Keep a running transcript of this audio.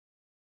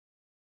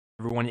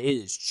Everyone, it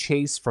is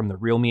Chase from the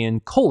Real Me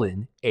and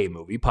A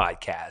Movie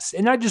Podcast.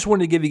 And I just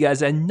wanted to give you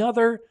guys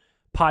another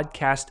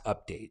podcast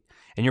update.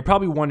 And you're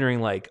probably wondering,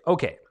 like,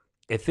 okay,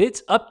 if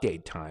it's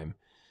update time,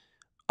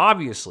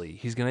 obviously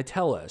he's going to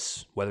tell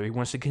us whether he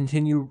wants to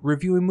continue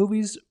reviewing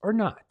movies or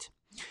not.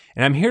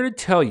 And I'm here to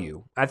tell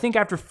you, I think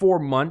after 4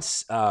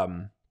 months,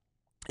 it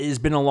has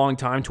been a long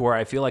time to where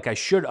I feel like I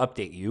should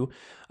update you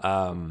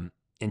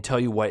and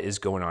tell you what is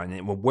going on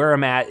and where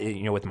I'm at,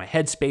 with my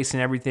headspace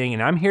and everything.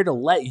 And I'm here to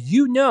let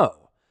you know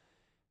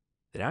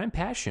that I'm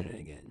passionate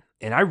again.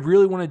 And I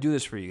really want to do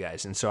this for you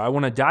guys. And so I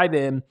want to dive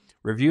in,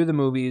 review the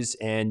movies,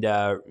 and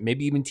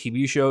maybe even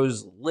TV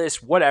shows,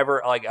 lists,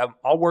 whatever. Like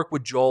I'll work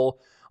with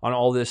Joel on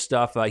all this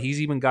stuff. He's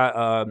even got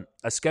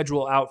a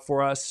schedule out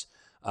for us.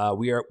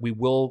 We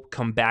will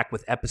come back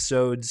with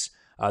episodes.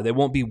 They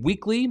won't be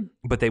weekly,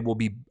 but they will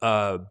be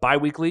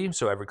bi-weekly,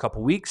 so every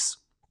couple weeks.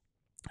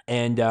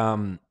 And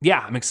I'm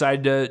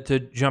excited to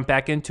jump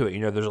back into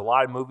it. There's a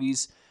lot of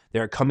movies that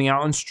are coming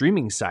out on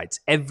streaming sites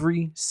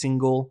every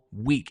single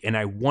week, and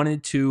I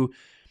wanted to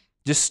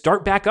just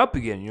start back up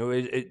again.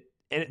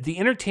 The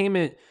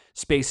entertainment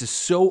space is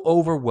so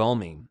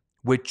overwhelming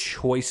with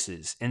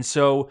choices, and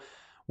so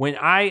when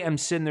I am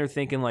sitting there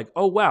thinking like,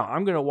 oh wow,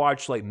 I'm gonna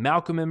watch like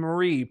Malcolm and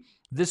Marie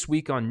this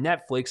week on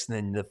Netflix, and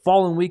then the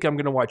following week I'm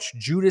gonna watch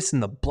Judas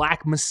and the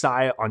Black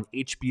Messiah on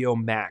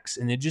HBO Max,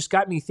 and it just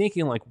got me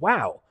thinking like,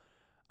 wow,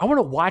 I want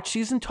to watch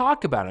these and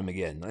talk about them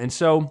again. And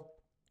so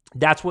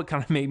that's what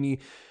kind of made me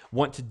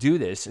want to do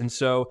this. And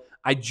so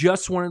I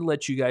just wanted to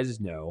let you guys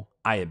know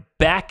I am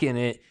back in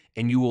it,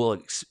 and you will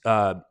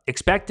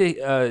expect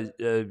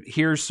to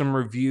hear some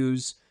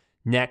reviews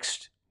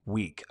next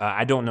week.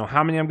 I don't know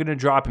how many I'm going to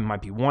drop. It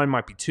might be 1,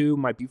 might be 2,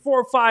 might be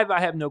 4 or 5. I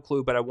have no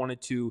clue, but I wanted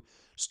to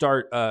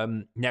start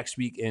next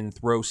week and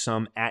throw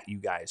some at you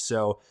guys.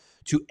 So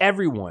to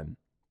everyone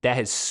that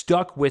has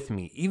stuck with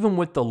me, even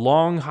with the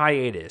long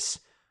hiatus,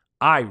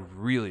 I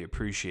really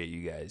appreciate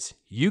you guys.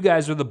 You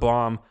guys are the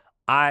bomb.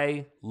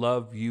 I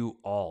love you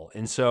all.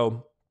 And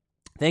so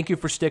thank you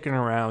for sticking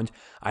around.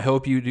 I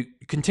hope you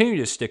continue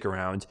to stick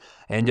around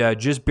and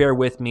just bear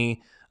with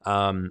me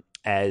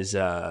as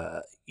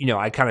I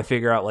kind of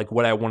figure out like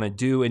what I want to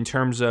do in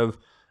terms of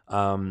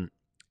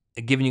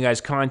giving you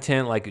guys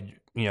content, like,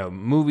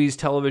 movies,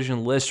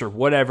 television lists or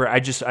whatever. I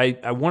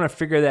want to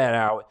figure that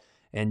out.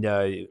 And,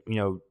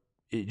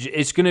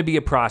 it's going to be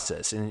a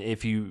process. And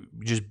if you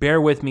just bear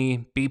with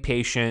me, be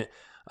patient,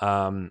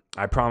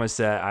 I promise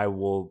that I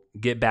will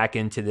get back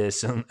into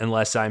this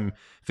unless I'm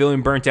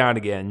feeling burnt out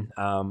again.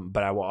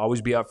 But I will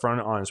always be upfront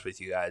and honest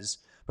with you guys.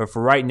 But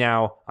for right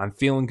now, I'm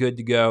feeling good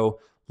to go.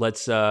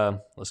 Let's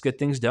get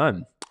things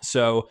done.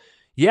 So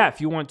yeah, if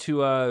you want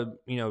to,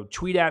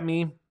 tweet at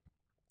me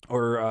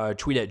or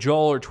tweet at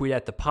Joel or tweet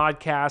at the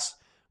podcast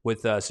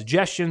with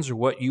suggestions or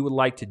what you would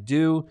like to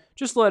do,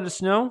 just let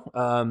us know.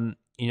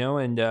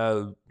 And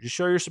just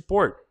show your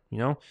support.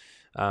 You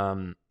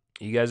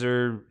guys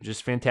are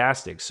just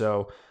fantastic.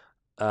 So,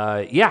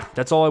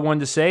 that's all I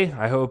wanted to say.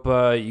 I hope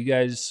you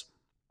guys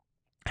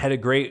had a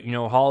great,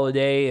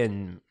 holiday,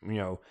 and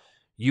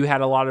you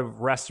had a lot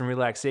of rest and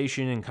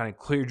relaxation and kind of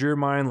cleared your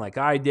mind like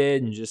I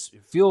did, and just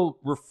feel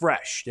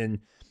refreshed. And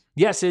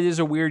yes, it is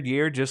a weird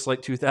year, just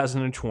like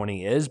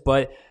 2020 is,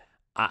 but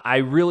I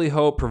really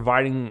hope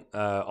providing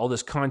all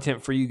this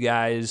content for you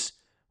guys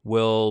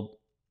will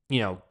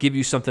give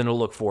you something to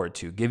look forward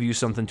to, give you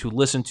something to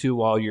listen to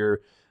while you're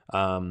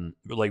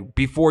like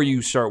before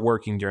you start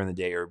working during the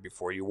day, or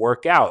before you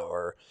work out,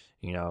 or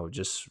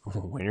just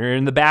when you're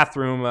in the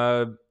bathroom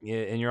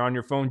and you're on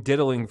your phone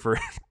diddling for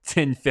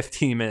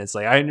 10-15 minutes.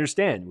 Like, I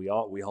understand, we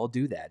all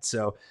do that.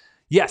 So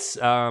yes,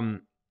 I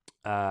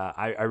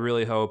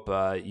really hope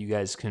you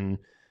guys can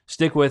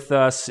stick with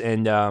us,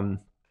 and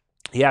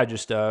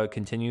just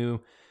continue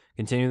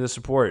the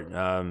support.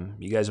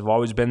 You guys have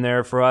always been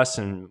there for us,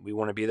 and we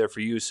want to be there for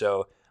you.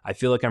 So I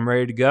feel like I'm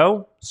ready to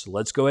go. So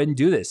let's go ahead and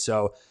do this.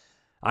 So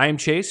I am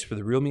Chase for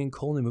the Real Me and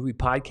Colin Movie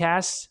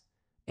Podcast,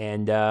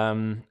 and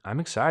I'm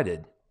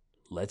excited.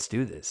 Let's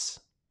do this.